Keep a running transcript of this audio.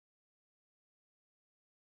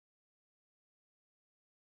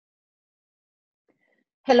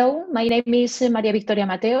Hello, my name is María-Victoria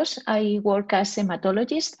Mateos. I work as a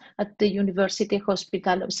hematologist at the University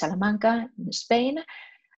Hospital of Salamanca in Spain.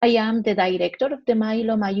 I am the director of the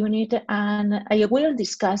myeloma unit, and I will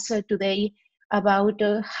discuss today about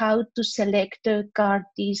how to select CAR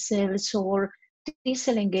T cells or T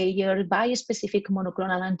cell engager bispecific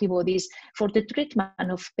monoclonal antibodies for the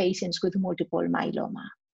treatment of patients with multiple myeloma.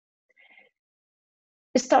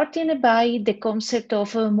 Starting by the concept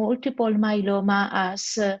of multiple myeloma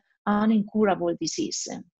as an incurable disease.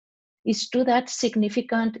 It's true that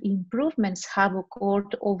significant improvements have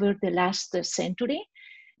occurred over the last century,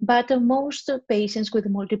 but most patients with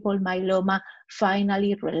multiple myeloma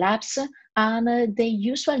finally relapse, and they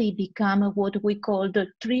usually become what we call the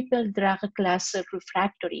triple drug class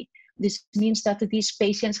refractory. This means that these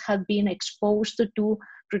patients have been exposed to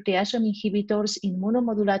proteasome inhibitors,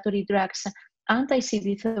 immunomodulatory drugs,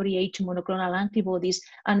 anti-CD38 monoclonal antibodies,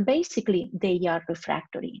 and basically they are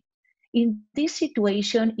refractory. In this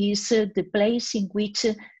situation is the place in which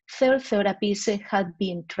cell therapies had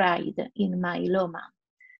been tried in myeloma.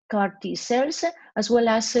 CAR T cells, as well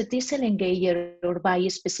as T cell engager or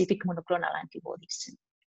bispecific monoclonal antibodies.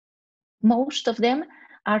 Most of them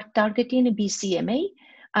are targeting BCMA,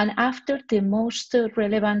 and after the most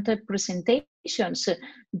relevant presentations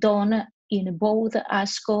done in both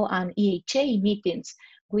ASCO and EHA meetings,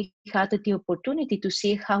 we had the opportunity to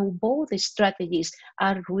see how both strategies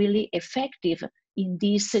are really effective in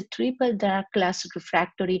this triple drug class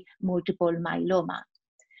refractory multiple myeloma.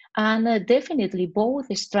 And definitely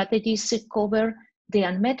both strategies cover the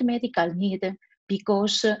unmet medical need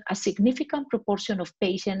because a significant proportion of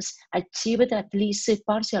patients achieved at least a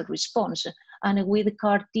partial response. And with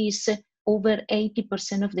CAR Ts, over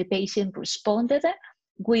 80% of the patients responded.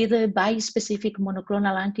 With bispecific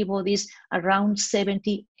monoclonal antibodies, around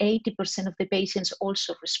 70-80% of the patients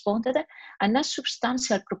also responded, and a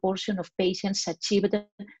substantial proportion of patients achieved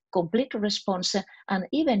complete response and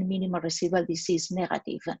even minimal residual disease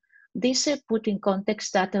negative. This put in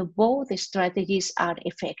context that both strategies are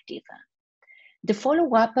effective. The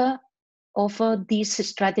follow-up of these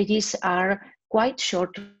strategies are quite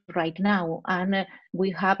short right now, and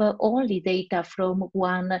we have only data from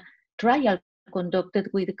one trial conducted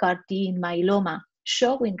with CAR T in myeloma,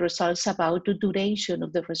 showing results about the duration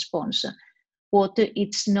of the response. But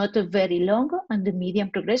it's not very long, and the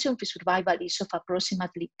median progression-free survival is of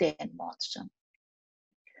approximately 10 months.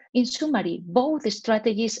 In summary, both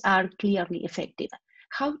strategies are clearly effective.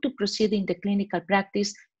 How to proceed in the clinical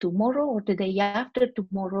practice tomorrow or the day after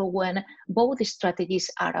tomorrow when both strategies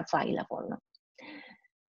are available.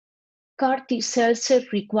 CAR T cells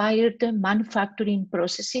required manufacturing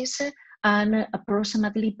processes, and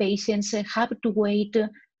approximately patients have to wait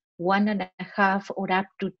 1.5 or up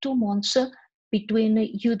to 2 months between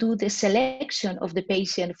you do the selection of the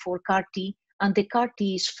patient for CAR T and the CAR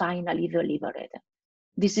T is finally delivered.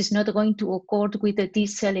 This is not going to occur with the T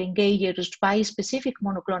cell engagers bispecific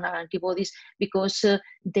monoclonal antibodies because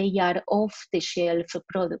they are off-the-shelf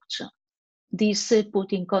products. This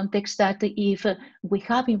put in context that if we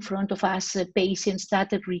have in front of us patients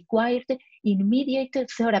that required immediate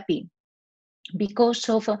therapy because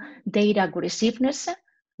of their aggressiveness,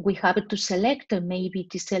 we have to select maybe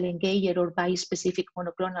T cell engager or bispecific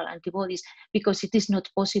monoclonal antibodies because it is not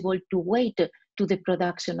possible to wait to the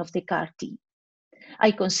production of the CAR T.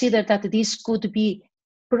 I consider that this could be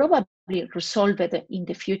probably resolved in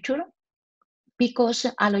the future because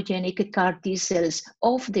allogenic CAR T cells,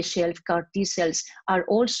 off-the-shelf CAR T cells, are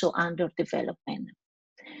also under development.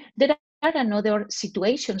 There are another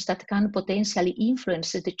situations that can potentially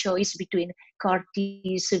influence the choice between CAR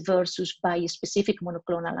Ts versus bispecific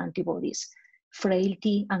monoclonal antibodies.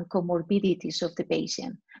 Frailty and comorbidities of the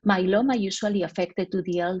patient. Myeloma usually affected to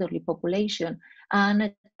the elderly population,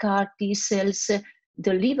 and CAR T cells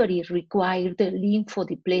delivery required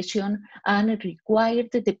lymphodepletion and required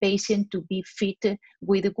the patient to be fit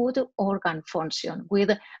with good organ function, with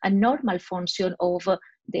a normal function of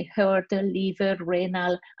the heart, liver,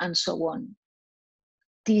 renal, and so on.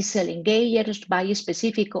 T cell engagers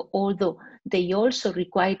bispecific, although they also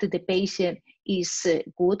required the patient is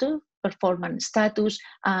good performance status,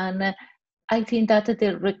 and I think that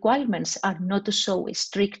the requirements are not so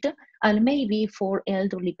strict, and maybe for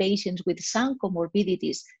elderly patients with some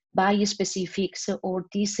comorbidities, bispecifics or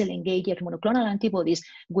T cell engager monoclonal antibodies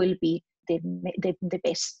will be the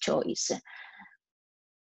best choice.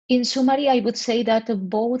 In summary, I would say that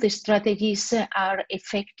both strategies are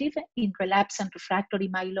effective in relapse and refractory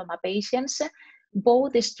myeloma patients.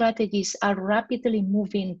 Both strategies are rapidly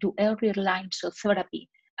moving to earlier lines of therapy,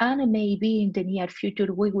 and maybe in the near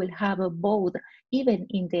future we will have both even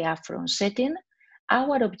in the upfront setting.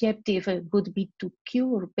 our objective would be to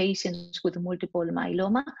cure patients with multiple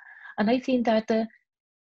myeloma. And I think that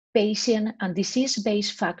patient and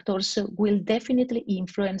disease-based factors will definitely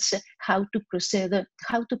influence how to proceed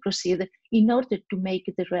in order to make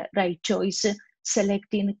the right choice,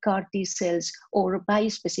 selecting CAR T cells or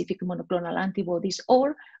bispecific monoclonal antibodies,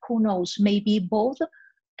 or who knows, maybe both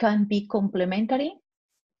can be complementary,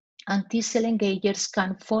 and T-cell engagers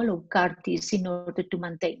can follow CAR Ts in order to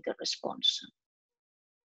maintain the response.